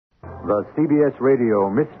The CBS Radio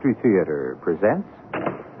Mystery Theater presents...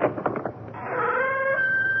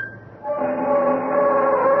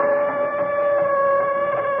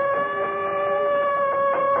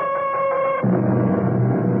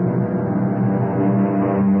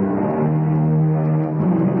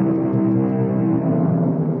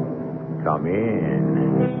 Come in.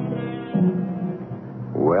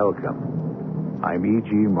 Welcome. I'm E.G.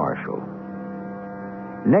 Marshall.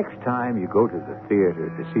 Next time you go to the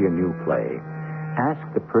theater to see a new play, ask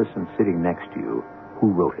the person sitting next to you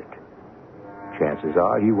who wrote it. Chances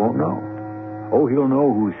are he won't know. Oh, he'll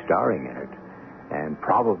know who's starring in it. And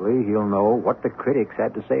probably he'll know what the critics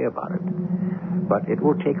had to say about it. But it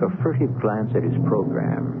will take a furtive glance at his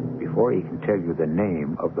program before he can tell you the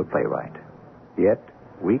name of the playwright. Yet,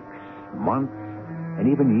 weeks, months, and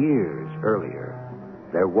even years earlier,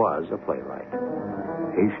 there was a playwright.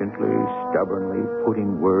 Patiently, stubbornly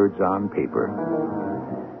putting words on paper.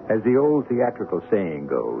 As the old theatrical saying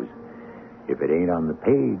goes, if it ain't on the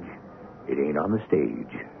page, it ain't on the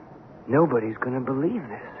stage. Nobody's going to believe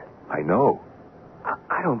this. I know.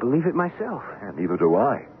 I don't believe it myself. And neither do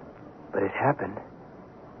I. But it happened,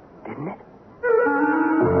 didn't it?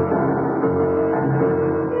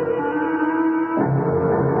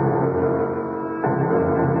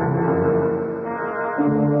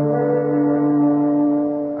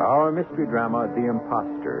 Our mystery drama, The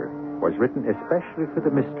Imposter, was written especially for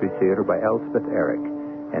the Mystery Theater by Elspeth Eric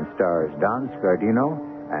and stars Don Scardino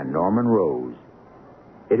and Norman Rose.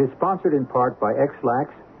 It is sponsored in part by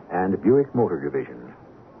X-Lax and Buick Motor Division.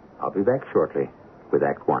 I'll be back shortly with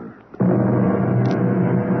Act One.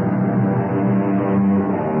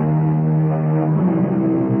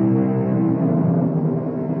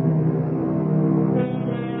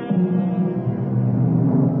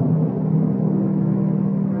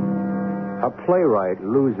 A playwright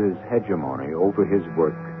loses hegemony over his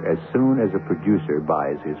work as soon as a producer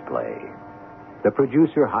buys his play. The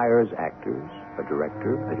producer hires actors, a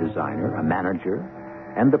director, a designer, a manager,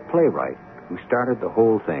 and the playwright, who started the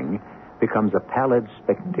whole thing, becomes a pallid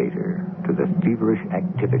spectator to the feverish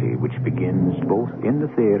activity which begins both in the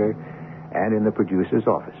theater and in the producer's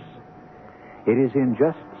office. It is in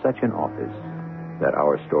just such an office that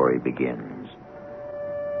our story begins.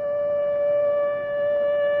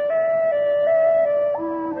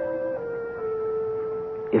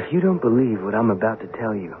 If you don't believe what I'm about to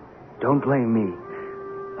tell you, don't blame me.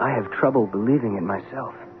 I have trouble believing it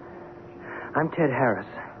myself. I'm Ted Harris.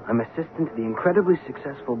 I'm assistant to the incredibly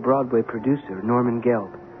successful Broadway producer, Norman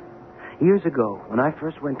Gelb. Years ago, when I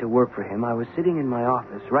first went to work for him, I was sitting in my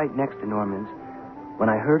office right next to Norman's when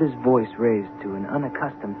I heard his voice raised to an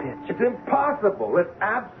unaccustomed pitch. It's impossible. It's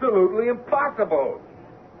absolutely impossible.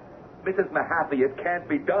 Mrs. Mahaffey, it can't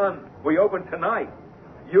be done. We open tonight.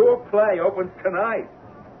 Your play opens tonight.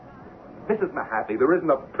 Mrs. Mahaffey, there isn't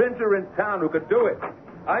a printer in town who could do it.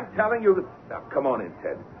 I'm telling you that... Now, come on in,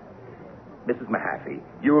 Ted. Mrs. Mahaffey,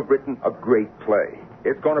 you have written a great play.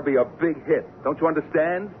 It's going to be a big hit. Don't you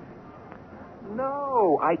understand?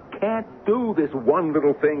 No, I can't do this one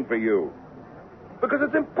little thing for you. Because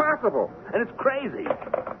it's impossible, and it's crazy.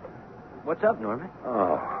 What's up, Norman?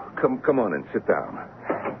 Oh, come on and sit down.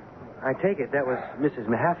 I take it that was Mrs.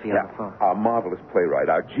 Mahaffey on the phone. Our marvelous playwright,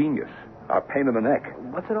 our genius, our pain in the neck.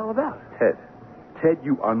 What's it all about? Ted,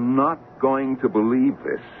 you are not going to believe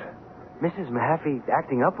this. Mrs. Mahaffey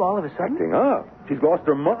acting up all of a sudden? Acting up? She's lost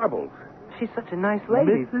her marbles. She's such a nice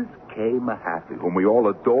lady. Mrs. K. Mahaffey, whom we all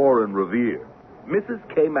adore and revere. Mrs.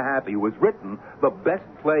 K. Mahaffey was written the best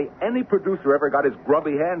play any producer ever got his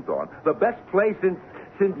grubby hands on. The best play since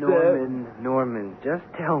Norman, just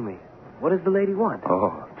tell me. What does the lady want?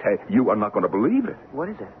 Oh, Ted, you are not going to believe it. What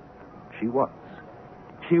is it? She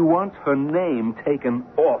wants her name taken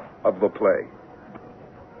off of the play.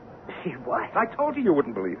 She what? I told you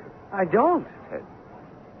wouldn't believe it. I don't.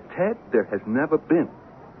 Ted, there has never been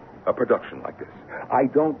a production like this. I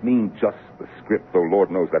don't mean just the script, though Lord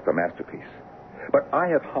knows that's a masterpiece. But I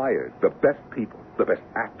have hired the best people, the best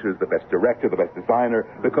actors, the best director, the best designer,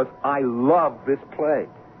 because I love this play.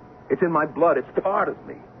 It's in my blood. It's part of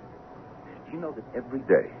me. Do you know that every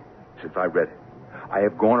day since I read it, I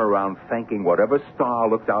have gone around thanking whatever star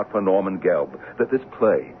looks out for Norman Gelb that this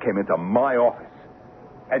play came into my office.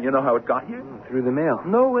 And you know how it got here? Through the mail.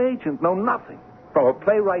 No agent, no nothing. From a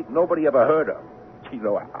playwright nobody ever heard of. You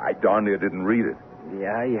know, I darn near didn't read it.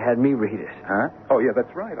 Yeah, you had me read it. Huh? Oh, yeah,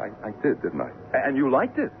 that's right. I did, didn't I? And you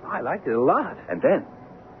liked it. I liked it a lot. And then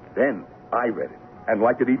I read it and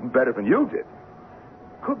liked it even better than you did.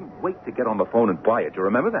 Couldn't wait to get on the phone and buy it. You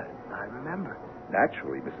remember that? I remember.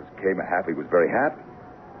 Naturally, Mrs. K. Mahaffey was very happy,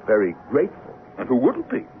 very grateful. And who wouldn't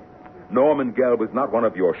be? Norman Gelb is not one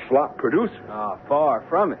of your schlop producers. Ah, far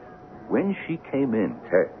from it. When she came in,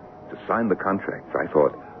 Ted, to sign the contracts, I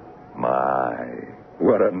thought, my,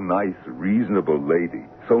 what a nice, reasonable lady.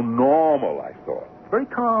 So normal, I thought. Very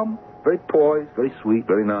calm, very poised, very sweet,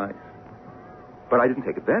 very nice. But I didn't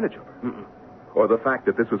take advantage of her. Mm-mm. Or the fact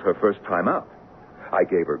that this was her first time out. I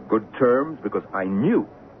gave her good terms because I knew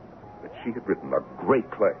that she had written a great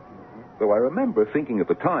play. Though I remember thinking at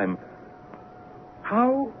the time,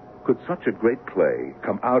 how could such a great play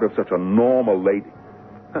come out of such a normal lady?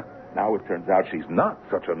 Now it turns out she's not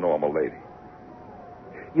such a normal lady.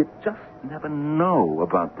 You just never know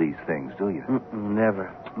about these things, do you?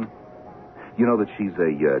 Never. You know that she's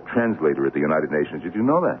a translator at the United Nations. Did you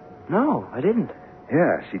know that? No, I didn't.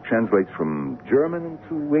 Yeah, she translates from German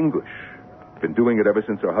into English. Been doing it ever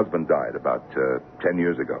since her husband died about 10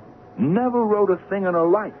 years ago. Never wrote a thing in her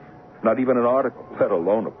life. Not even an article, let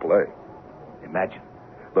alone a play. Imagine.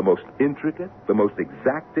 The most intricate, the most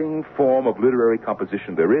exacting form of literary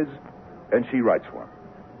composition there is, and she writes one.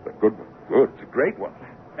 A good one. Good. It's a great one.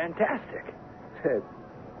 Fantastic.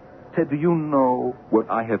 Ted, do you know what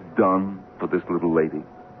I have done for this little lady?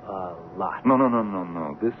 A lot.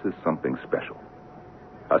 No. This is something special.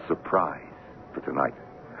 A surprise for tonight.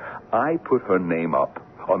 I put her name up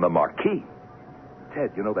on the marquee.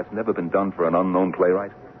 Ted, you know that's never been done for an unknown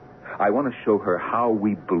playwright. I want to show her how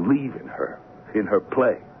we believe in her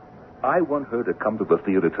play. I want her to come to the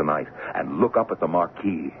theater tonight and look up at the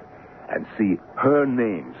marquee and see her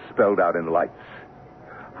name spelled out in lights.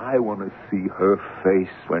 I want to see her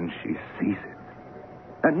face when she sees it.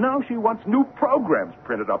 And now she wants new programs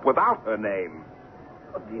printed up without her name.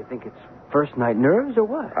 Do you think it's first night nerves or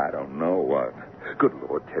what? I don't know what. Good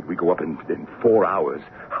Lord, Ted, we go up in 4 hours.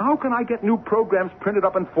 How can I get new programs printed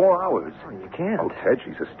up in 4 hours? Oh, you can't. Oh, Ted,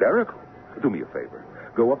 she's hysterical. Do me a favor.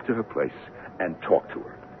 Go up to her place and talk to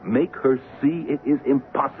her. Make her see it is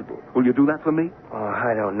impossible. Will you do that for me? Oh,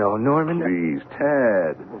 I don't know, Norman. Please,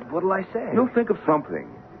 Ted. What'll I say? You'll think of something.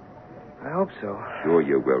 I hope so. Sure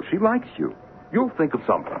you will. She likes you. You'll think of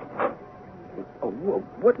something. Oh,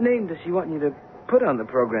 what name does she want you to put on the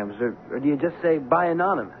programs? Or do you just say by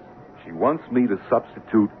anonymous? She wants me to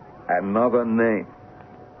substitute another name.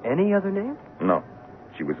 Any other name? No.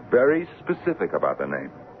 She was very specific about the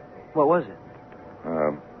name. What was it?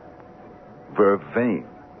 Vervain.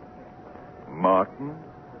 Martin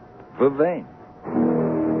Vervain.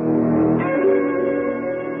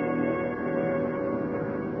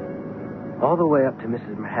 All the way up to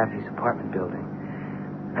Mrs. Mahaffey's apartment building,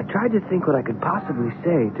 I tried to think what I could possibly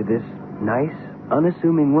say to this nice,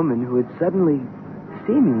 unassuming woman who had suddenly,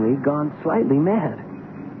 seemingly, gone slightly mad.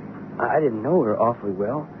 I didn't know her awfully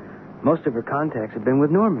well. Most of her contacts had been with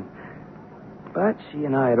Norman. But she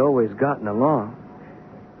and I had always gotten along.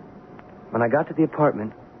 When I got to the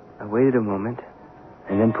apartment, I waited a moment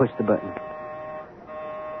and then pushed the button.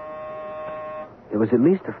 It was at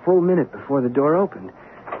least a full minute before the door opened.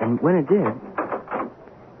 And when it did,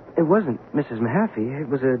 it wasn't Mrs. Mahaffey. It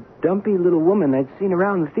was a dumpy little woman I'd seen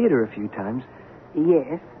around the theater a few times.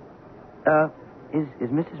 Yes. Is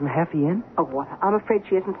Mrs. Mahaffey in? Oh, what? I'm afraid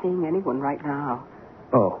she isn't seeing anyone right now.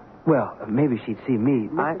 Oh, well, maybe she'd see me.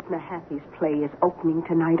 Mrs. Mahaffey's play is opening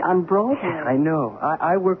tonight on Broadway. I know.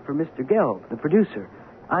 I work for Mr. Gelb, the producer.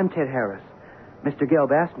 I'm Ted Harris. Mr.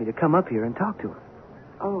 Gelb asked me to come up here and talk to her.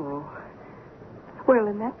 Oh. Well,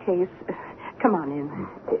 in that case, come on in.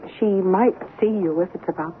 She might see you if it's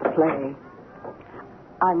about the play.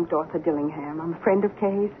 I'm Dorothy Dillingham. I'm a friend of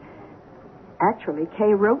Kay's. Actually,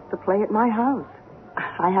 Kay wrote the play at my house.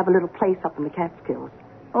 I have a little place up in the Catskills.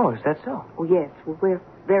 Oh, is that so? Oh, yes. Well, we're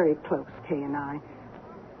very close, Kay and I.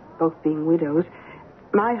 Both being widows.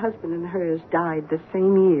 My husband and hers died the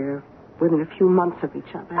same year, within a few months of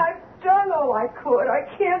each other. I've done all I could. I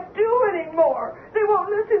can't do any more. They won't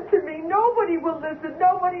listen to me. Nobody will listen.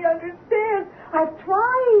 Nobody understands. I've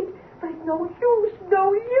tried, but it's no use.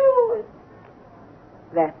 No use.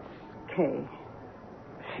 That's Kay.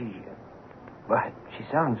 But she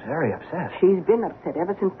sounds very upset. She's been upset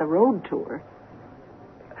ever since the road tour.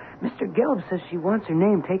 Mr. Gelb says she wants her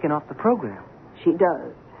name taken off the program. She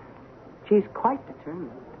does. She's quite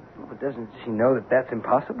determined. But doesn't she know that that's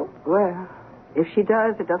impossible? Well, if she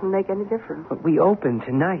does, it doesn't make any difference. But we open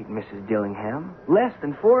tonight, Mrs. Dillingham. Less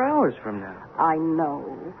than 4 hours from now. I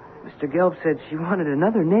know. Mr. Gelb said she wanted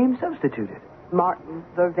another name substituted. Martin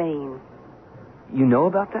Vervain. You know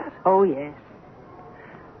about that? Oh, yes.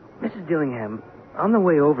 Mrs. Dillingham, on the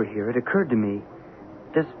way over here, it occurred to me,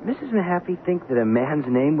 does Mrs. Mahaffey think that a man's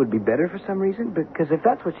name would be better for some reason? Because if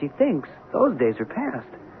that's what she thinks, those days are past.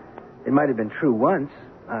 It might have been true once.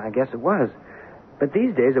 I guess it was. But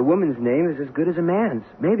these days, a woman's name is as good as a man's,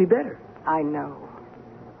 maybe better. I know.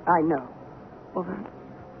 Well,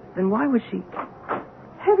 then why was she...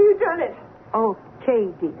 Have you done it? Okay,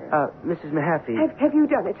 dear. Mrs. Mahaffey. Have you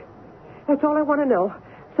done it? That's all I want to know,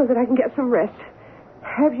 so that I can get some rest.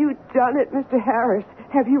 Have you done it, Mr. Harris?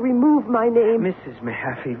 Have you removed my name? Mrs.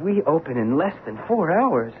 Mahaffey, we open in less than 4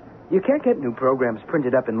 hours. You can't get new programs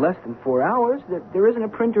printed up in less than 4 hours. There isn't a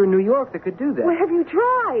printer in New York that could do that. Well, have you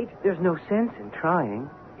tried? There's no sense in trying.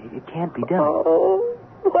 It can't be done. Oh,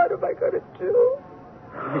 what am I going to do?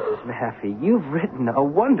 Mrs. Mahaffey, you've written a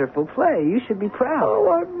wonderful play. You should be proud. Oh,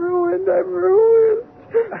 I'm ruined.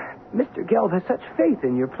 Mr. Gelb has such faith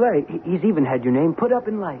in your play. He's even had your name put up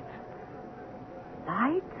in lights.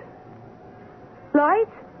 Light? Light?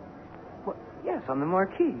 Well, yes, on the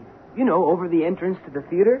marquee. You know, over the entrance to the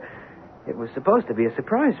theater. It was supposed to be a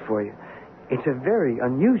surprise for you. It's a very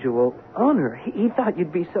unusual honor. He thought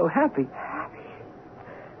you'd be so happy.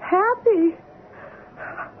 Happy?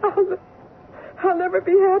 I'll never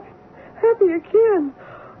be happy again.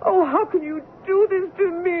 Oh, how can you do this to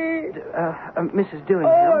me? Mrs.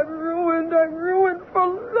 Dillingham. Oh, I'm ruined for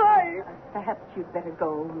life. Perhaps you'd better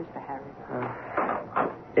go, Mr. Harris.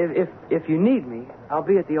 If you need me, I'll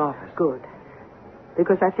be at the office. Good.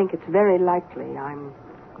 Because I think it's very likely I'm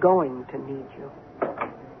going to need you.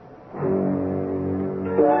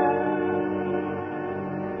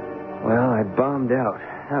 Well, I bombed out.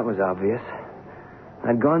 That was obvious.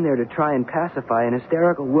 I'd gone there to try and pacify an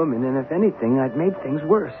hysterical woman, and if anything, I'd made things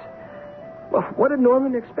worse. Well, what did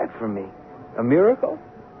Norman expect from me? A miracle?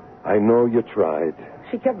 I know you tried.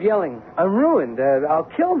 She kept yelling, I'm ruined. I'll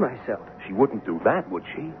kill myself. She wouldn't do that, would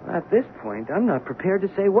she? At this point, I'm not prepared to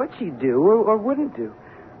say what she'd do or wouldn't do.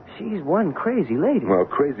 She's one crazy lady. Well,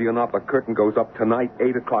 crazy or not, the curtain goes up tonight,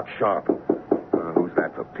 8 o'clock sharp. Who's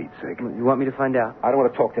that, for Pete's sake? You want me to find out? I don't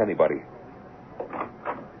want to talk to anybody.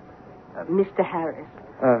 Mr. Harris.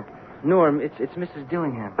 Norm, it's Mrs.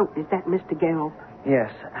 Dillingham. Oh, is that Mr. Gelb?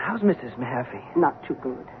 Yes. How's Mrs. Mahaffey? Not too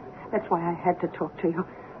good. That's why I had to talk to you.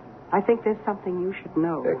 I think there's something you should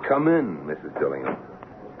know. Come in, Mrs. Dillingham.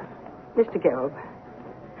 Mr. Gelb,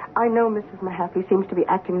 I know Mrs. Mahaffey seems to be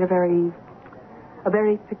acting in a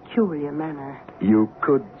very peculiar manner. You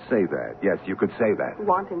could say that. Yes, you could say that.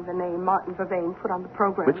 Wanting the name Martin Vervain put on the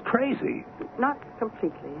program. It's crazy. Not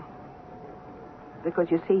completely. Because,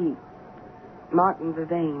 you see, Martin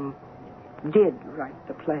Vervain did write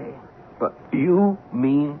the play. But you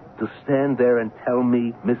mean to stand there and tell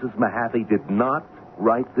me Mrs. Mahaffey did not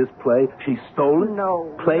write this play? She stole it?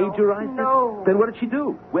 No. Plagiarized No. it? Then what did she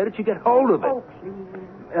do? Where did she get hold of it? Oh, please.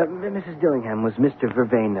 Mrs. Dillingham, was Mr.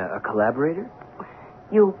 Vervain a collaborator?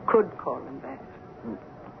 You could call him that.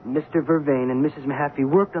 Mr. Vervain and Mrs. Mahaffey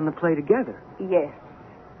worked on the play together. Yes,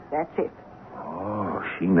 that's it. Oh,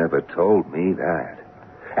 she never told me that.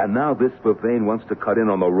 And now this Vervain wants to cut in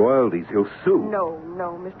on the royalties. He'll sue. No,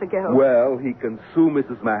 Mr. Gelb. Well, he can sue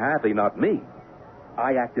Mrs. Mahaffey, not me.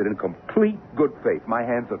 I acted in complete good faith. My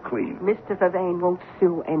hands are clean. Mr. Vervain won't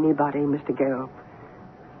sue anybody, Mr. Gelb.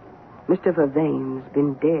 Mr. Vervain's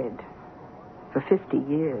been dead for 50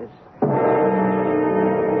 years.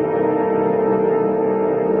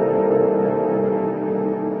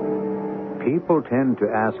 People tend to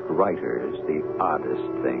ask writers the oddest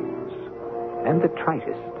things and the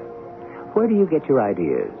tritest. Where do you get your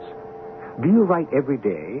ideas? Do you write every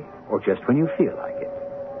day or just when you feel like it?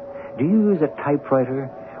 Do you use a typewriter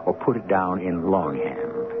or put it down in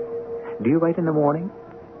longhand? Do you write in the morning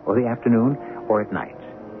or the afternoon or at night?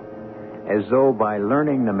 As though by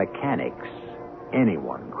learning the mechanics,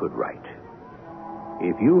 anyone could write.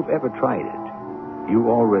 If you've ever tried it, you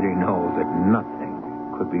already know that nothing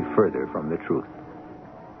could be further from the truth.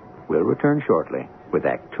 We'll return shortly with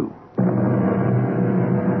Act 2.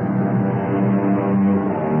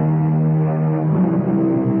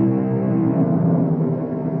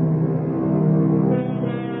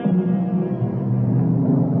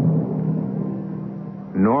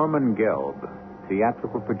 Norman Gelb,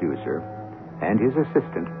 theatrical producer, and his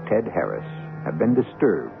assistant, Ted Harris, have been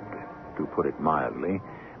disturbed, to put it mildly,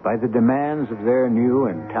 by the demands of their new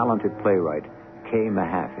and talented playwright, Kay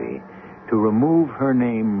Mahaffey, to remove her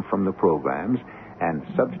name from the programs and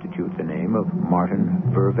substitute the name of Martin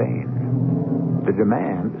Vervain. The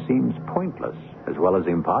demand seems pointless as well as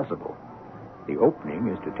impossible. The opening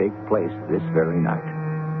is to take place this very night.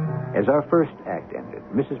 As our first act ended,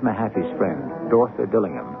 Mrs. Mahaffey's friend, Dorothy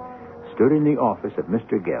Dillingham, stood in the office of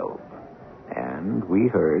Mr. Gelb, and we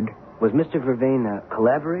heard... Was Mr. Vervain a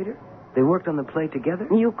collaborator? They worked on the play together?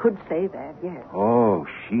 You could say that, yes. Oh,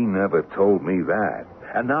 she never told me that.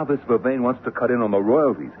 And now this Vervain wants to cut in on the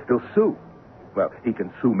royalties. He'll sue. Well, he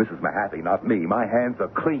can sue Mrs. Mahaffey, not me. My hands are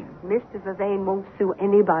clean. Mr. Vervain won't sue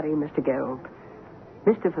anybody, Mr. Gelb.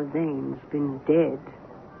 Mr. Vervain's been dead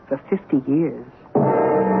for 50 years.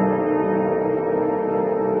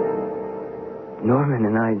 Norman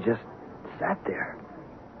and I just sat there,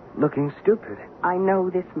 looking stupid. I know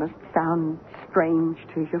this must sound strange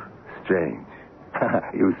to you. Strange.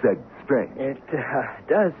 You said strange. It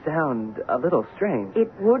does sound a little strange.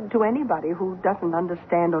 It would to anybody who doesn't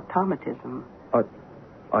understand automatism.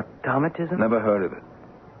 Automatism? Never heard of it.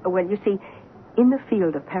 Well, you see, in the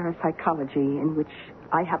field of parapsychology, in which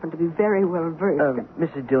I happen to be very well versed...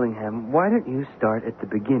 Mrs. Dillingham, why don't you start at the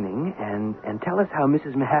beginning and tell us how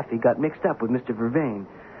Mrs. Mahaffey got mixed up with Mr. Vervain?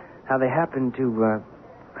 How they happened to,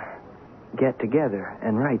 get together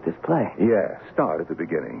and write this play. Yeah, start at the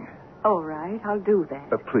beginning. All right, I'll do that.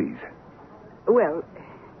 Please. Well,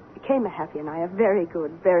 Kay Mahaffey and I are very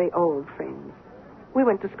good, very old friends. We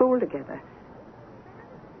went to school together.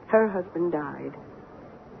 Her husband died,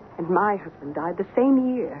 and my husband died the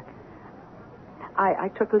same year. I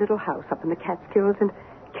took a little house up in the Catskills, and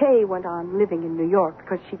Kay went on living in New York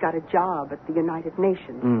because she got a job at the United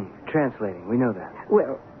Nations. Translating, we know that.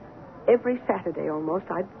 Well, every Saturday almost,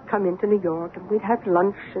 I'd come into New York, and we'd have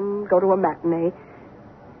lunch and go to a matinee.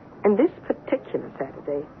 And this particular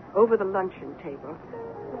Saturday, over the luncheon table...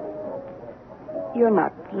 You're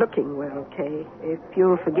not looking well, Kay, if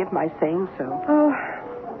you'll forgive my saying so. Oh,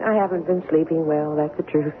 I haven't been sleeping well, that's the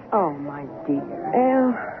truth. Oh, my dear.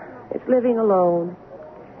 Well, it's living alone.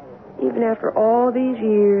 Even after all these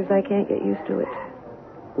years, I can't get used to it.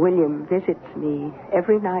 William visits me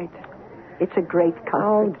every night. It's a great comfort.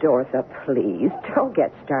 Oh, Dorotha, please, don't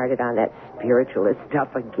get started on that spiritualist stuff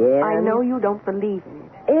again. I know you don't believe in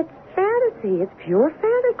it. It's fantasy. It's pure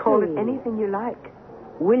fantasy. Call it anything you like.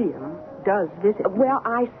 William does visit me. Well,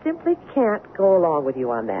 I simply can't go along with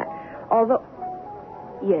you on that. Although...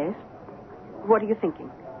 Yes? What are you thinking?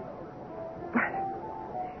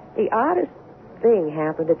 The oddest thing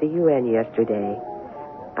happened at the UN yesterday.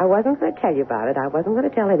 I wasn't going to tell you about it. I wasn't going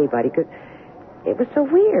to tell anybody because it was so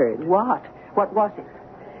weird. What? What was it?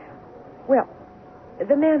 Well,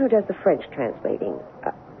 the man who does the French translating,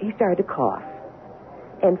 he started to cough.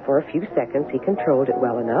 And for a few seconds, he controlled it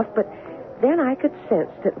well enough, but then I could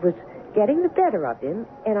sense that it was getting the better of him,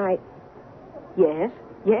 and I... Yes,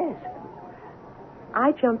 yes.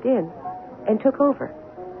 I jumped in and took over.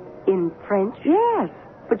 In French? Yes.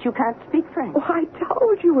 But you can't speak French. Oh, I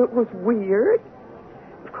told you it was weird.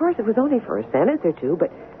 Of course, it was only for a sentence or two, but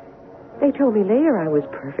they told me later I was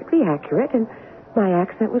perfectly accurate, and my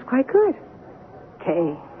accent was quite good.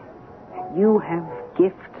 Kay, you have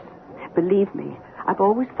gifts. Believe me, I've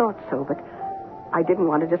always thought so, but I didn't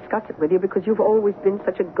want to discuss it with you because you've always been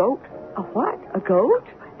such a goat. A what? A goat?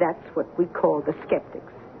 That's what we call the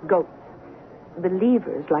skeptics. Goats.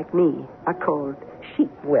 Believers like me are called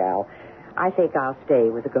sheep. Well, I think I'll stay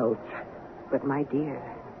with the goats. But, my dear,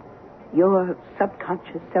 your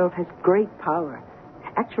subconscious self has great power.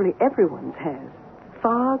 Actually, everyone's has.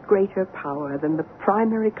 Far greater power than the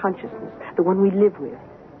primary consciousness, the one we live with.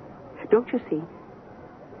 Don't you see?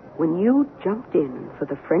 When you jumped in for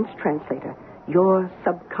the French translator, your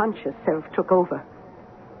subconscious self took over.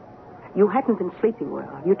 You hadn't been sleeping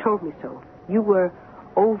well. You told me so. You were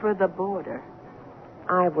over the border.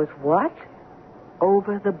 I was what?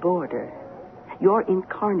 Over the border. Your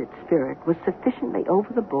incarnate spirit was sufficiently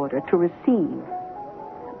over the border to receive,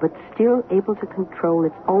 but still able to control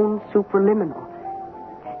its own supraliminal.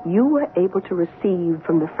 You were able to receive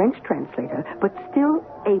from the French translator, but still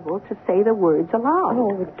able to say the words aloud.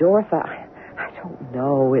 Oh, Dorotha, I don't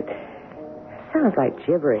know. It sounds like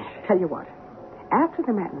gibberish. Tell you what, after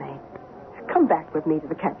the matinee, come back with me to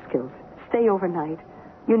the Catskills. Stay overnight.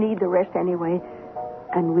 You need the rest anyway,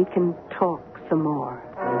 and we can talk some more.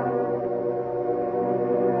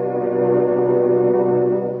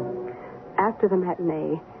 After the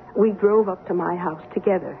matinee, we drove up to my house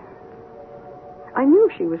together. I knew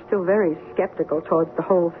she was still very skeptical towards the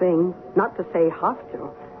whole thing, not to say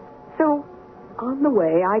hostile. So, on the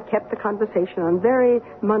way, I kept the conversation on very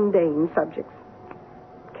mundane subjects.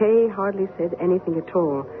 Kay hardly said anything at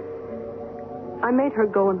all. I made her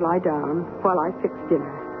go and lie down while I fixed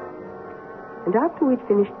dinner. And after we'd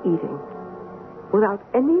finished eating, without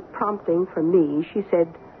any prompting from me, she said,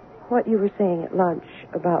 What you were saying at lunch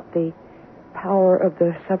about the power of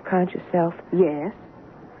the subconscious self. Yes?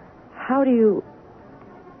 How do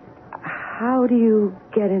you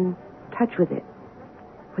get in touch with it,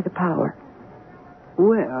 with the power?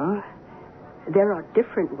 Well, there are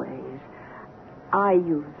different ways. I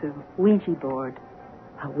use a Ouija board.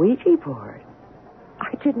 A Ouija board?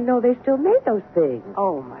 I didn't know they still made those things.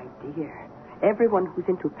 Oh, my dear. Everyone who's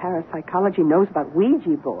into parapsychology knows about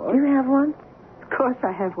Ouija boards. You have one? Of course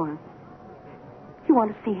I have one. You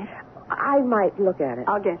want to see it? I might look at it.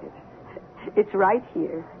 I'll get it. It's right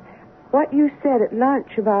here. What you said at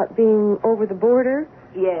lunch about being over the border,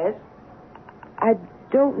 Yes? I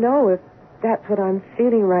don't know if that's what I'm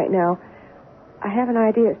feeling right now. I have an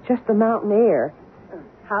idea it's just the mountain air.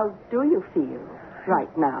 How do you feel right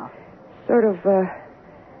now? Sort of,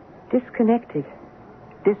 disconnected.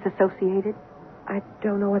 Disassociated? I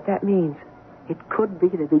don't know what that means. It could be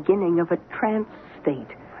the beginning of a trance state.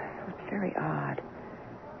 It's very odd.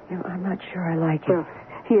 You know, I'm not sure I like it. Well,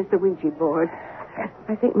 here's the Ouija board.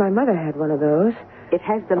 I think my mother had one of those. It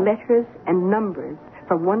has the letters and numbers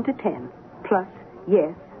from 1 to 10, plus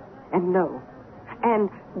yes and no, and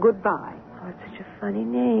goodbye. Oh, it's such a funny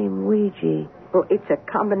name, Ouija. Well, it's a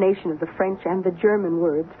combination of the French and the German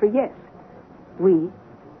words for yes. Oui,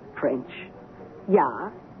 French. Ja,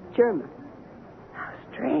 German. How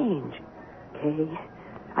strange. Kay,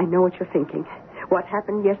 I know what you're thinking. What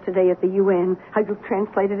happened yesterday at the UN? How you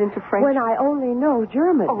translated into French? When I only know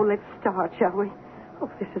German. Oh, let's start, shall we? Oh,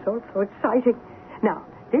 this is all so exciting. Now,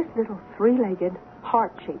 this little three-legged,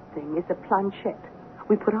 heart-shaped thing is a planchette.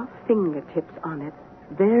 We put our fingertips on it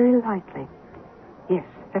very lightly. Yes,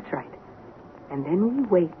 that's right. And then we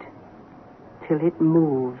wait till it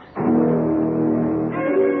moves.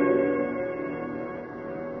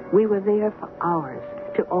 We were there for hours,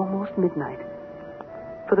 till almost midnight.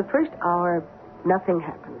 For the first hour, nothing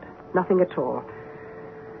happened. Nothing at all.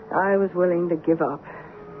 I was willing to give up.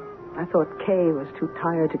 I thought Kay was too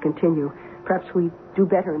tired to continue. Perhaps we'd do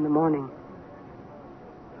better in the morning.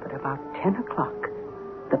 But about 10 o'clock,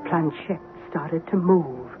 the planchette started to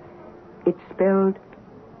move. It spelled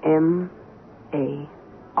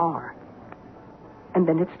M-A-R. And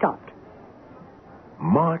then it stopped.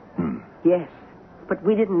 Martin. Yes, but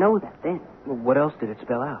we didn't know that then. Well, what else did it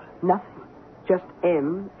spell out? Nothing. Just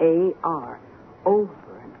M-A-R.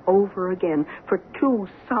 Over and over again for 2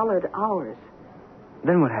 solid hours.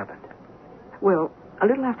 Then what happened? Well, a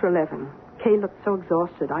little after 11, Kay looked so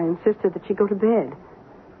exhausted, I insisted that she go to bed.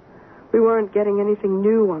 We weren't getting anything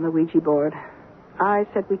new on the Ouija board. I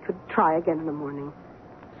said we could try again in the morning.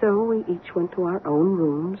 So we each went to our own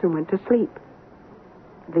rooms and went to sleep.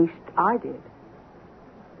 At least I did.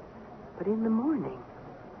 But in the morning,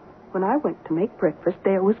 when I went to make breakfast,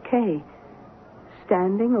 there was Kay,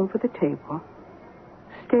 standing over the table,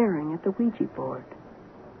 staring at the Ouija board.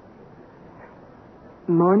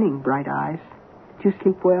 Morning, Bright Eyes. Did you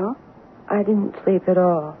sleep well? I didn't sleep at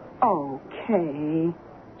all. Okay.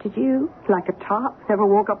 Did you? Like a top? Never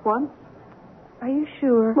woke up once? Are you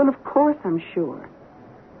sure? Well, of course I'm sure.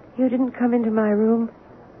 You didn't come into my room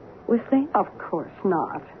whistling? Of course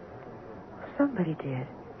not. Somebody did.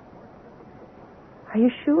 Are you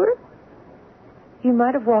sure? You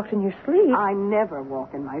might have walked in your sleep. I never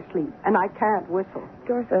walk in my sleep, and I can't whistle.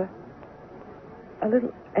 Dorothy, a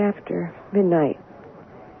little after midnight,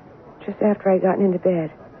 just after I'd gotten into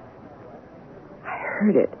bed, I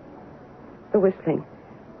heard it. The whistling.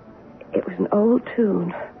 It was an old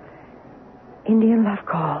tune. Indian love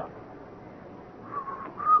call.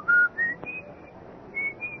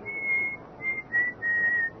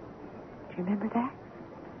 Do you remember that?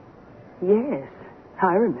 Yes,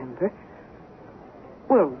 I remember.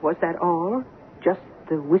 Well, was that all? Just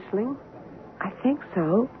the whistling? I think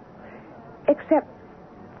so. Except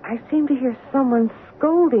I seem to hear someone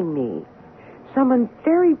scolding me. Someone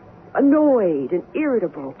very annoyed and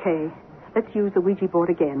irritable. Okay, let's use the Ouija board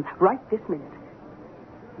again, right this minute.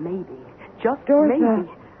 Maybe, just Dorothy, maybe.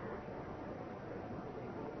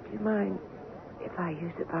 do you mind if I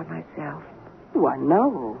use it by myself? Why,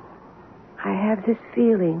 no. I have this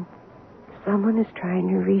feeling someone is trying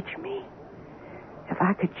to reach me. If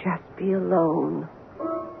I could just be alone.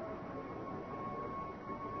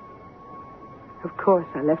 Of course,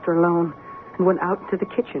 I left her alone and went out into the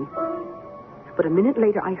kitchen. But a minute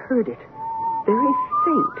later, I heard it. Very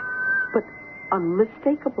faint, but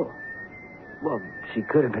unmistakable. Well, she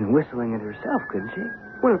could have been whistling it herself, couldn't she?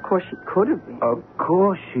 Well, of course, she could have been. Of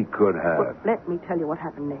course she could have. Well, let me tell you what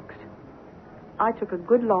happened next. I took a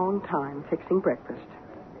good long time fixing breakfast.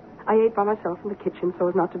 I ate by myself in the kitchen so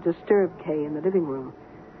as not to disturb Kay in the living room.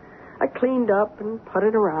 I cleaned up and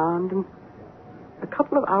putted around, and a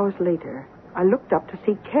couple of hours later, I looked up to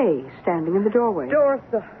see Kay standing in the doorway.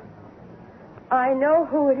 Dorothy, I know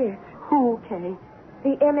who it is. Who, Kay?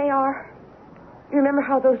 The M-A-R. You remember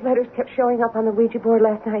how those letters kept showing up on the Ouija board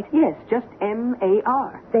last night? Yes, just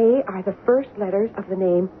M-A-R. They are the first letters of the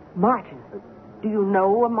name Martin. Do you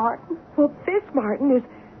know a Martin? Well, this Martin is...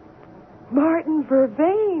 Martin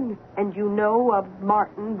Vervain. And you know of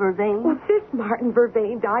Martin Vervain? Well, this Martin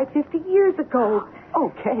Vervain died 50 years ago.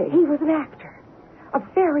 Okay. He was an actor. A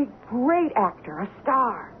very great actor, a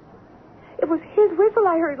star. It was his whistle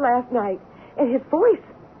I heard last night, and his voice,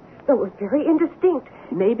 though it was very indistinct.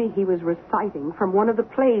 Maybe he was reciting from one of the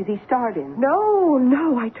plays he starred in.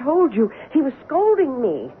 No, I told you. He was scolding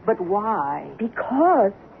me. But why?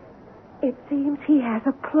 Because it seems he has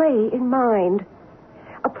a play in mind.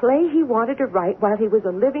 A play he wanted to write while he was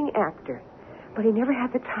a living actor. But he never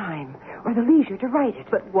had the time or the leisure to write it.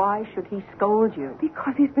 But why should he scold you?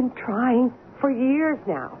 Because he's been trying for years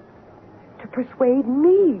now to persuade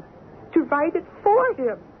me to write it for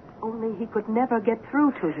him. Only he could never get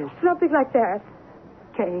through to you. Something like that.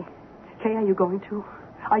 Kay, are you going to?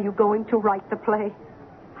 Are you going to write the play?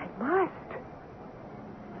 I must.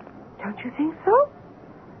 Don't you think so?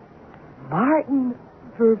 Martin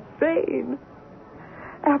Vervain,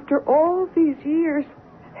 after all these years,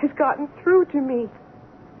 has gotten through to me.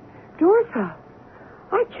 Dorotha,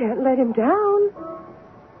 I can't let him down.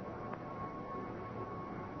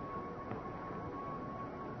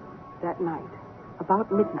 That night,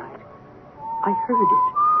 about midnight, I heard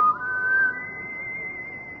it.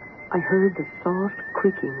 I heard the soft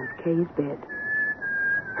creaking of Kay's bed.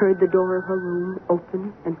 Heard the door of her room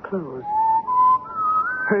open and close.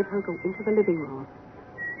 Heard her go into the living room,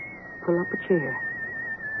 pull up a chair.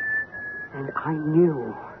 And I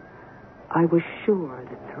knew, I was sure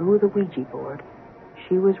that through the Ouija board,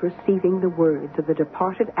 she was receiving the words of the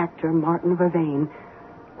departed actor Martin Vervain.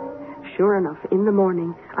 Sure enough, in the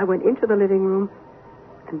morning, I went into the living room,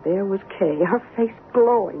 and there was Kay, her face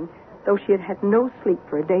glowing, though she had had no sleep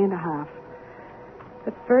for a day and a half.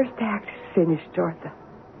 The first act is finished, Dorotha.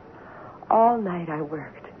 All night I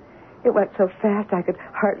worked. It went so fast I could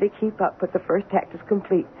hardly keep up, but the first act is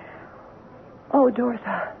complete. Oh,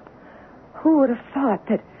 Dorotha, who would have thought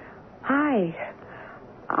that I...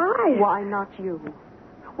 Why not you?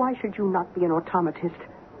 Why should you not be an automatist?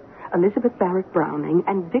 Elizabeth Barrett Browning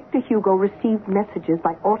and Victor Hugo received messages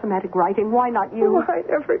by automatic writing. Why not you? Oh, I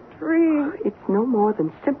never dreamed. It's no more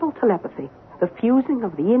than simple telepathy, the fusing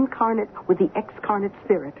of the incarnate with the excarnate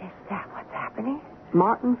spirit. Is that what's happening?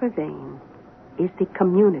 Martin Vervain is the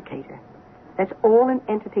communicator. That's all an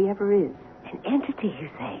entity ever is. An entity, you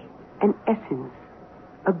say? An essence,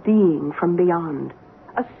 a being from beyond,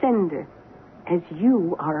 a sender, as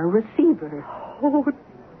you are a receiver. Oh,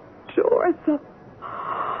 Dorotha.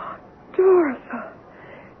 Dorotha,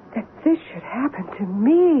 that this should happen to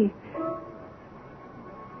me.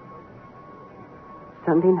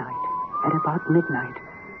 Sunday night, at about midnight,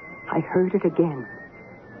 I heard it again.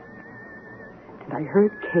 And I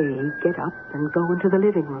heard Kay get up and go into the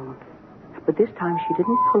living room. But this time she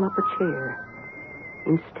didn't pull up a chair.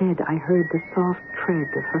 Instead, I heard the soft tread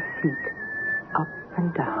of her feet up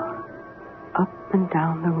and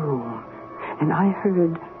down the room. And I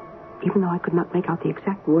heard, even though I could not make out the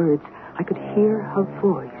exact words, I could hear her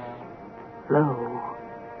voice, low,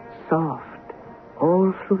 soft,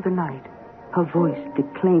 all through the night, her voice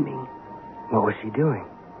declaiming. What was she doing?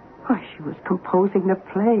 Why, she was composing the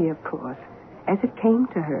play, of course, as it came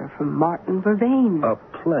to her from Martin Vervain. A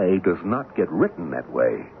play does not get written that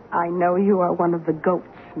way. I know you are one of the goats,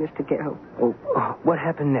 Mr. Gill. Oh, what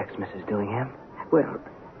happened next, Mrs. Dillingham? Well,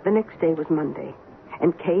 the next day was Monday,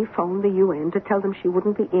 and Kay phoned the UN to tell them she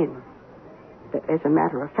wouldn't be in. That, as a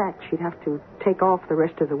matter of fact, she'd have to take off the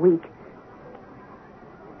rest of the week.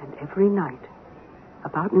 And every night,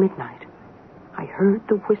 about midnight, I heard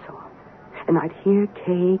the whistle, and I'd hear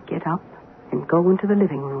Kay get up and go into the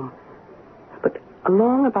living room. But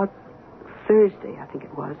along about Thursday, I think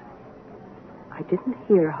it was, I didn't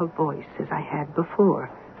hear her voice as I had before.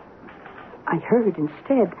 I heard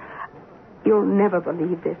instead, you'll never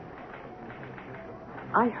believe this,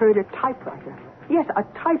 I heard a typewriter. Yes, a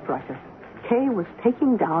typewriter. Kay was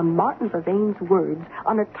taking down Martin Vervain's words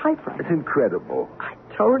on a typewriter. It's incredible. I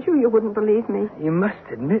told you wouldn't believe me. You must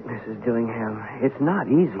admit, Mrs. Dillingham, it's not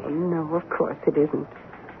easy. No, of course it isn't.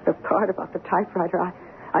 The part about the typewriter,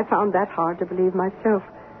 I found that hard to believe myself.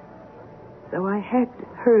 Though I had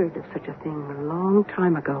heard of such a thing a long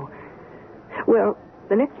time ago. Well,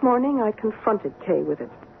 the next morning I confronted Kay with it.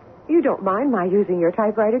 You don't mind my using your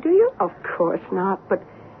typewriter, do you? Of course not, but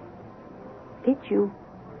did you?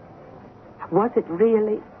 Was it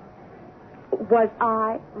really? Was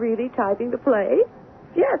I really typing the play?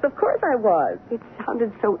 Yes, of course I was. It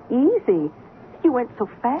sounded so easy. You went so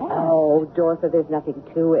fast. Oh, Dorotha, there's nothing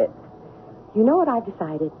to it. You know what I've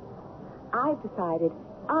decided? I've decided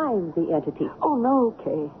I'm the entity. Oh, no,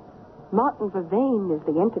 Kay. Martin Vervain is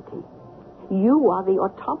the entity. You are the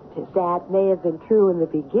automatist. That may have been true in the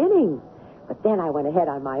beginning. But then I went ahead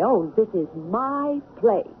on my own. This is my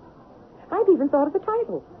play. I've even thought of the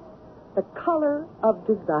title. The Color of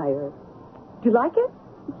Desire. Do you like it?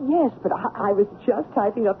 Yes, but I was just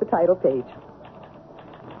typing up the title page.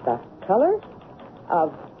 The Color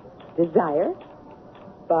of Desire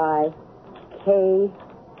by K.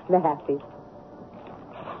 Mahaffey.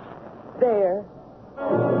 There.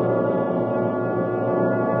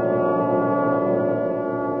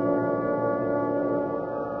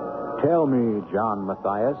 Tell me, John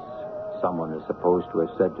Matthias, someone is supposed to have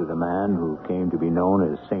said to the man who came to be known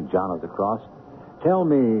as St. John of the Cross, tell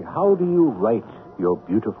me, how do you write your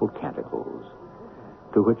beautiful canticles?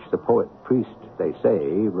 To which the poet priest, they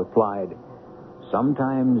say, replied,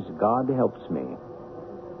 sometimes God helps me,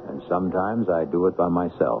 and sometimes I do it by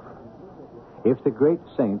myself. If the great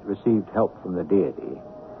saint received help from the deity,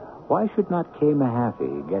 why should not Kay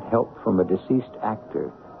Mahaffey get help from a deceased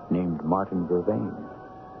actor named Martin Vervain?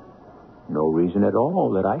 No reason at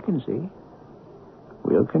all that I can see.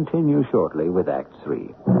 We'll continue shortly with Act 3.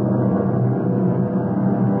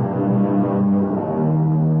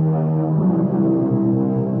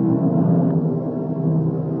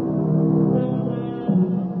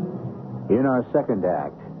 In our second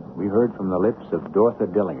act, we heard from the lips of Dorotha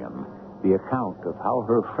Dillingham the account of how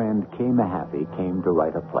her friend Kay Mahaffey came to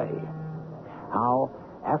write a play. How,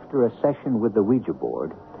 after a session with the Ouija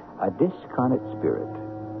board, a discarnate spirit,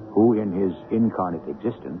 who in his incarnate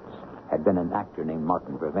existence had been an actor named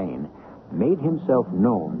Martin Vervain, made himself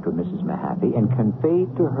known to Mrs. Mahaffey and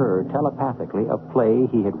conveyed to her telepathically a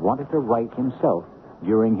play he had wanted to write himself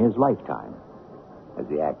during his lifetime. As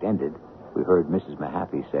the act ended, we heard Mrs.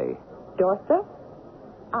 Mahaffey say, Dorotha,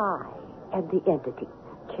 I am the entity.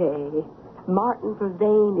 Kay, Martin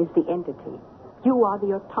Vervain is the entity. You are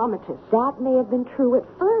the automatist. That may have been true at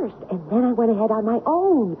first, and then I went ahead on my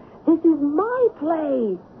own. This is my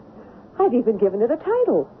play. I've even given it a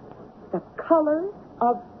title. The Color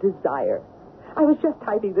of Desire. I was just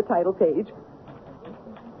typing the title page.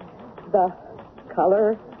 The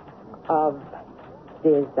Color of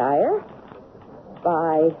Desire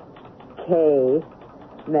by K.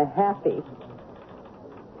 Mahaffey.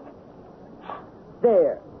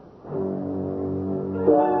 There.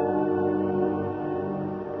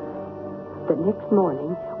 The next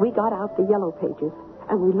morning, we got out the yellow pages,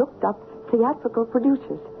 and we looked up theatrical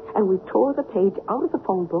producers, and we tore the page out of the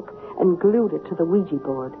phone book and glued it to the Ouija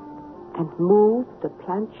board, and moved the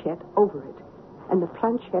planchette over it. And the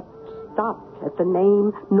planchette stopped at the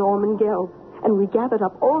name Norman Gelb, and we gathered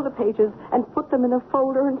up all the pages and put them in a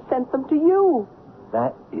folder and sent them to you.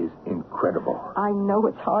 That is incredible. I know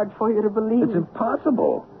it's hard for you to believe. It's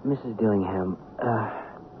impossible. Mrs. Dillingham,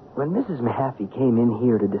 when Mrs. Mahaffey came in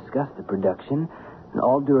here to discuss the production, and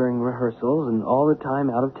all during rehearsals and all the time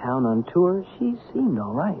out of town on tour, she seemed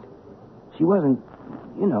all right. She wasn't,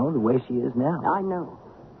 the way she is now. I know.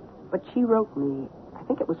 But she wrote me, I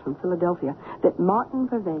think it was from Philadelphia, that Martin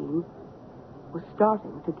Vervain was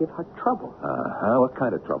starting to give her trouble. What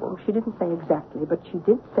kind of trouble? Oh, she didn't say exactly, but she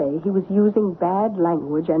did say he was using bad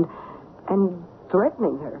language and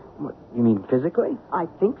threatening her. What, you mean physically? I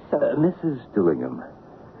think so. Mrs. Dillingham,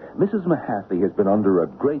 Mrs. Mahaffey has been under a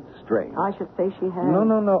great strain. I should say she has.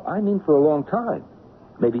 No. I mean for a long time.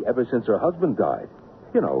 Maybe ever since her husband died.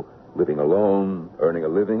 Living alone, earning a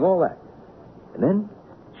living, all that. And then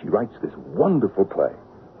she writes this wonderful play.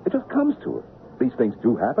 It just comes to her. These things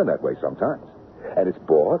do happen that way sometimes. And it's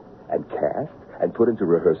bought and cast and put into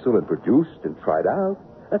rehearsal and produced and tried out.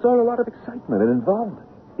 That's all a lot of excitement and involvement.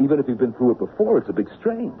 Even if you've been through it before, it's a big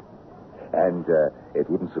strain. And it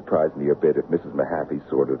wouldn't surprise me a bit if Mrs. Mahaffey's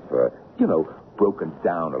sort of, broken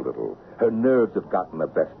down a little. Her nerves have gotten the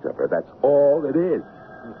best of her. That's all it is.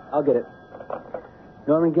 I'll get it.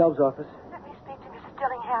 Norman Gelb's office. Let me speak to Mrs.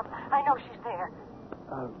 Dillingham. I know she's there.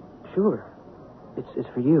 Sure. It's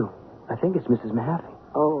for you. I think it's Mrs. Mahaffey.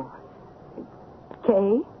 Oh.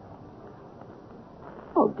 Kay?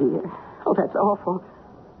 Oh, dear. Oh, that's awful.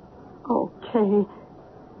 Oh, Kay.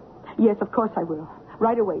 Yes, of course I will.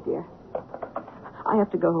 Right away, dear. I have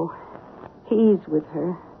to go. He's with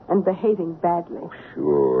her and behaving badly.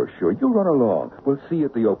 Sure. You run along. We'll see you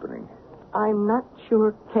at the opening. I'm not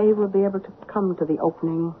sure Kay will be able to come to the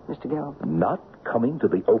opening, Mr. Gelb. Not coming to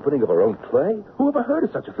the opening of her own play? Who ever heard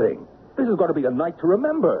of such a thing? This is going to be a night to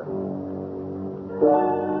remember.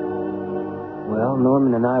 Well,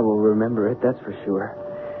 Norman and I will remember it, that's for sure.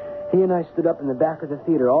 He and I stood up in the back of the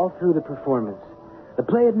theater all through the performance. The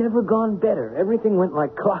play had never gone better. Everything went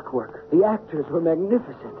like clockwork. The actors were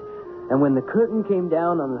magnificent. And when the curtain came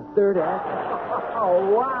down on the third act...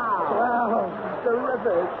 Oh, wow. Wow,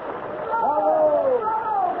 terrific. Bravo!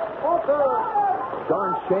 Author!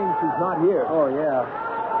 darn shame she's not here. Oh, yeah.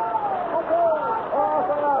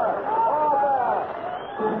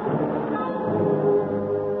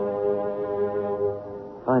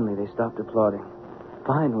 Finally, they stopped applauding.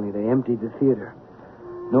 Finally, they emptied the theater.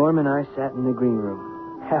 Norm and I sat in the green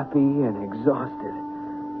room, happy and exhausted.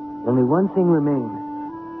 Only one thing remained,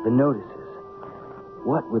 the notices.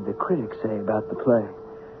 What would the critics say about the play?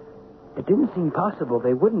 It didn't seem possible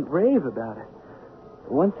they wouldn't rave about it.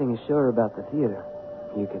 But one thing is sure about the theater.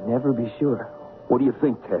 You could never be sure. What do you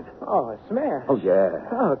think, Ted? Oh, a smash. Oh,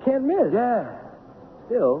 yeah. Oh, can't miss. Yeah.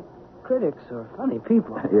 Still, critics are funny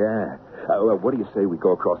people. Yeah. Well, what do you say we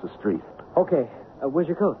go across the street? Okay, where's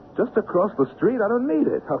your coat? Just across the street? I don't need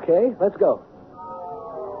it. Okay, let's go.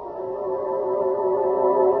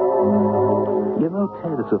 You know,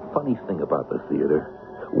 Ted, it's a funny thing about the theater.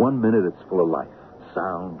 1 minute it's full of life.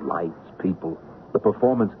 Sound, lights, people. The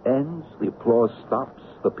performance ends, the applause stops,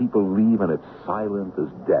 the people leave, and it's silent as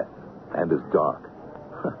death and as dark.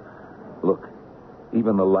 Look,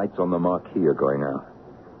 even the lights on the marquee are going out.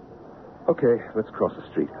 Okay, let's cross the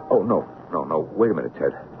street. Oh, no. Wait a minute,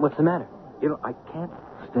 Ted. What's the matter? You know, I can't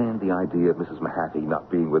stand the idea of Mrs. Mahaffey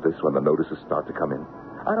not being with us when the notices start to come in.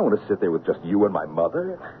 I don't want to sit there with just you and my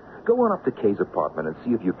mother. Go on up to Kay's apartment and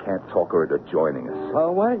see if you can't talk her into joining us.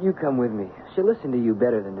 Well, why don't you come with me? She'll listen to you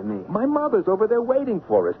better than to me. My mother's over there waiting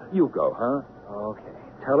for us. You go, huh? Okay.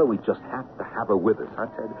 Tell her we just have to have her with us, huh,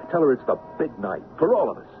 Ted? Tell her it's the big night for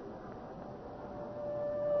all of us.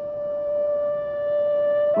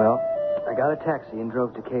 Well, I got a taxi and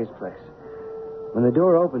drove to Kay's place. When the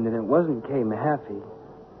door opened and it wasn't Kay Mahaffey,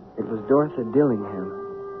 it was Dorothy Dillingham.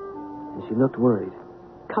 And she looked worried.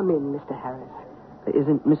 Come in, Mr. Harris.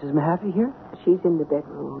 Isn't Mrs. Mahaffey here? She's in the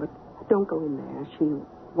bedroom, but don't go in there. She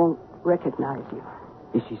won't recognize you.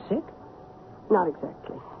 Is she sick? Not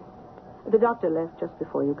exactly. The doctor left just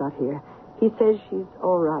before you got here. He says she's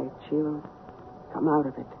all right. She'll come out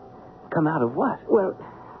of it. Come out of what? Well,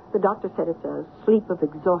 the doctor said it's a sleep of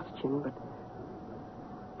exhaustion, but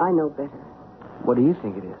I know better. What do you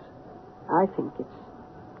think it is? I think it's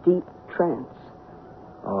deep trance.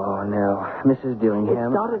 Oh, no. Mrs.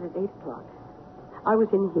 Dillingham. It started at 8 o'clock. I was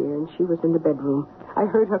in here, and she was in the bedroom. I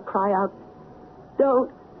heard her cry out,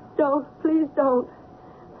 Don't, please don't.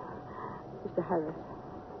 Mr. Harris,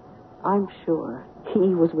 I'm sure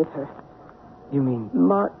he was with her. You mean?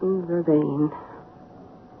 Martin Vervain.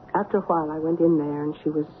 After a while, I went in there, and she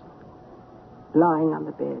was lying on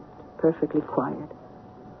the bed, perfectly quiet.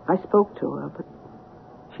 I spoke to her, but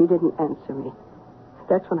she didn't answer me.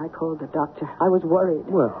 That's when I called the doctor. I was worried.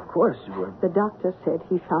 Well, of course you were. The doctor said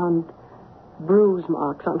he found bruise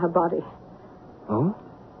marks on her body. Oh?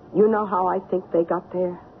 You know how I think they got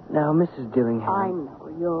there? Now, Mrs. Dillingham. I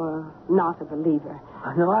know. You're not a believer.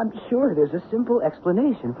 No, I'm sure there's a simple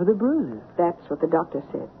explanation for the bruises. That's what the doctor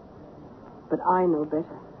said. But I know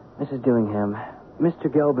better. Mrs. Dillingham, Mr.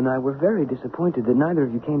 Gelb and I were very disappointed that neither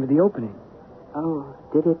of you came to the opening. Oh,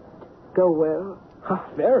 did it go well? Oh,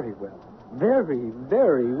 very well. Very,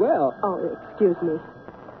 very well. Oh, excuse me.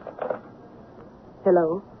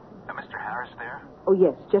 Hello? Mr. Harris there? Oh,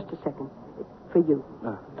 yes, just a second. For you.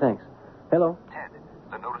 Oh, thanks. Hello? Ted,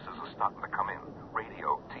 the notices are starting to come in.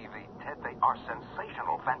 Radio, TV, Ted, they are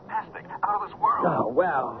sensational, fantastic, out of this world. Oh,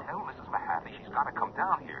 wow. Tell Mrs. Mahaffey she's got to come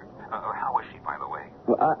down here. How is she, by the way?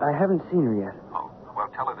 Well, I haven't seen her yet. Oh, well,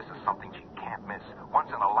 tell her this is something she can't miss. Once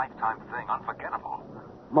in a lifetime thing, unforgettable.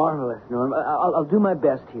 Marvelous, Norm. I'll do my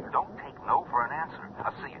best here. Don't take no for an answer.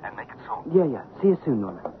 I'll see you and make it soon. Yeah. See you soon,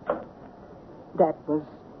 Norman. That was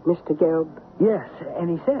Mr. Gelb. Yes, and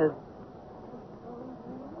he says...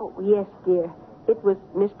 Oh, yes, dear. It was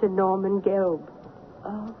Mr. Norman Gelb.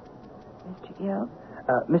 Oh, Mr. Gelb?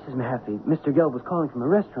 Mrs. Mahaffey, Mr. Gelb was calling from a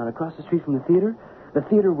restaurant across the street from the theater. The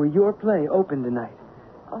theater where your play opened tonight.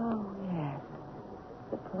 Oh, yes.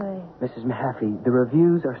 The play. Mrs. Mahaffey, the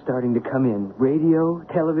reviews are starting to come in. Radio,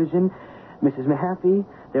 television. Mrs. Mahaffey,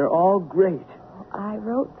 they're all great. Oh, I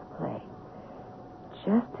wrote the play.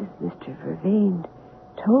 Just as Mr. Vervain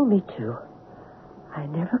told me to. I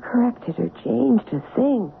never corrected or changed a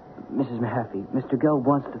thing. Mrs. Mahaffey, Mr. Gelb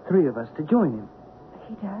wants the three of us to join him.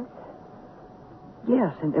 He does?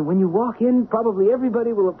 Yes, and when you walk in, probably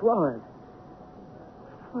everybody will applaud.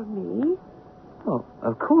 For me? Oh,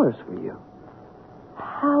 of course for you.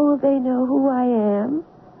 How will they know who I am?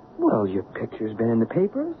 Well, your picture's been in the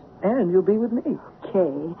papers, and you'll be with me.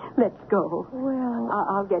 Okay, let's go. Well,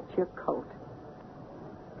 I'll get your coat.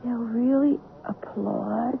 they'll really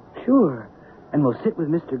applaud? Sure. And we'll sit with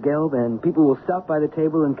Mr. Gelb, and people will stop by the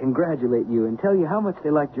table and congratulate you and tell you how much they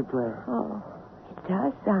liked your play. Oh, it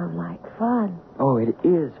does sound like fun. Oh, it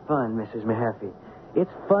is fun, Mrs. Mahaffey.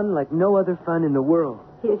 It's fun like no other fun in the world.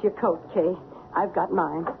 Here's your coat, Kay. I've got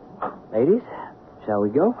mine. Ladies, shall we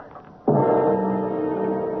go?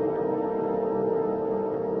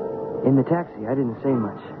 In the taxi, I didn't say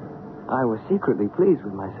much. I was secretly pleased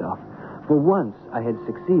with myself. For once, I had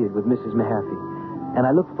succeeded with Mrs. Mahaffey, and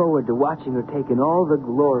I looked forward to watching her take in all the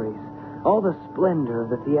glories, all the splendor of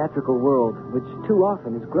the theatrical world, which too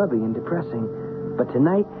often is grubby and depressing. But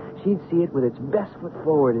tonight, she'd see it with its best foot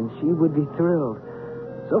forward, and she would be thrilled.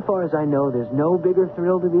 So far as I know, there's no bigger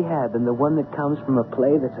thrill to be had than the one that comes from a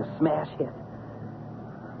play that's a smash hit.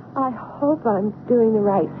 I hope I'm doing the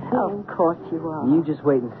right thing. Of course you are. You just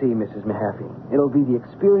wait and see, Mrs. Mahaffey. It'll be the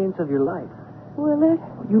experience of your life. Will it?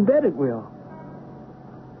 You bet it will.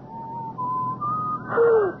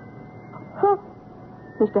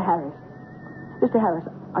 Mr. Harris. Mr. Harris,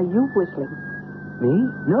 are you whistling? Me?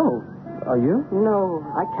 No. Are you? No,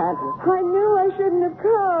 I can't whistle. I knew I shouldn't have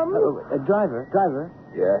come. Driver.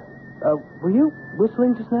 Yeah? Were you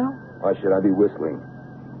whistling just now? Why should I be whistling?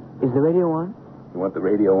 Is the radio on? You want the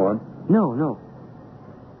radio on? No.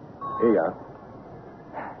 Here you are.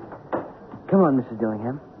 Come on, Mrs.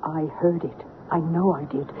 Dillingham. I heard it. I know I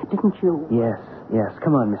did. Didn't you? Yes.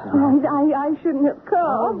 Come on, Mrs. Mahaffey. I shouldn't have come.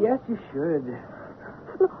 Oh, yes, you should.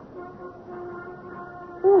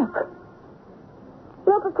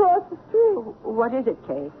 Look across the street. What is it,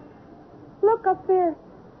 Kay? Look up there.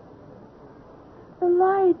 The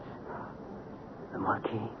lights. The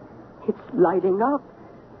marquee. It's lighting up.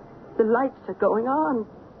 The lights are going on.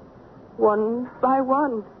 One by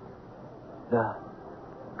one. The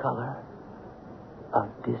Color of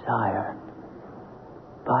Desire.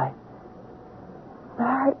 By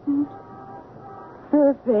Martin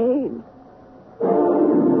Vervain.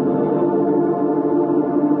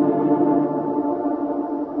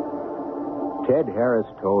 Ted Harris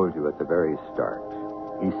told you at the very start.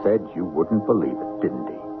 He said you wouldn't believe it, didn't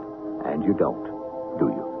he? And you don't, do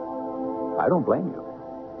you? I don't blame you.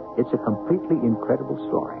 It's a completely incredible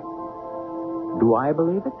story. Do I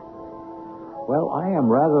believe it? Well, I am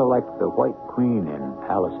rather like the White Queen in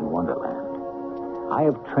Alice in Wonderland. I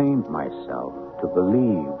have trained myself to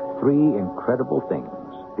believe 3 incredible things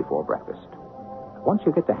before breakfast. Once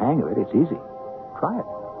you get the hang of it, it's easy. Try it.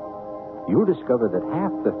 You'll discover that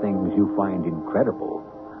half the things you find incredible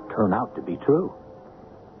turn out to be true.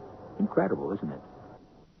 Incredible, isn't it?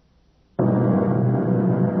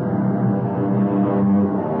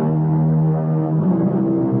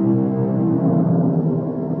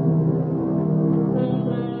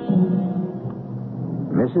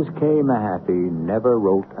 Mrs. K. Mahaffey never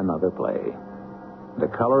wrote another play. The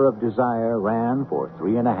Color of Desire ran for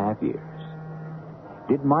 3.5 years.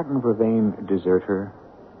 Did Martin Vervain desert her?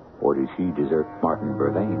 Or did she desert Martin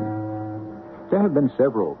Vervain? There have been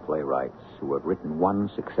several playwrights who have written one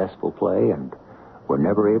successful play and were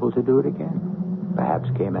never able to do it again.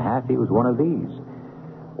 Perhaps Kay Mahaffey was one of these.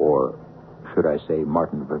 Or should I say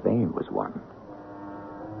Martin Vervain was one?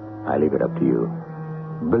 I leave it up to you.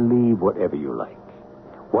 Believe whatever you like.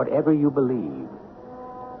 Whatever you believe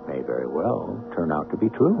may very well turn out to be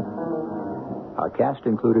true. Our cast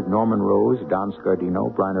included Norman Rose, Don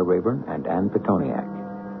Scardino, Bryna Rayburn, and Ann Petoniak.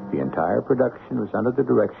 The entire production was under the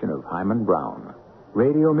direction of Hyman Brown.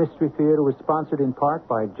 Radio Mystery Theater was sponsored in part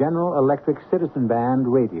by General Electric Citizen Band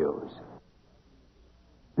Radios.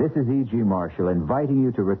 This is E.G. Marshall inviting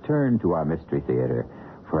you to return to our Mystery Theater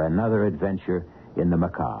for another adventure in the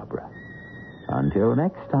macabre. Until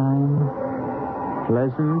next time,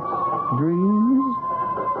 pleasant dreams.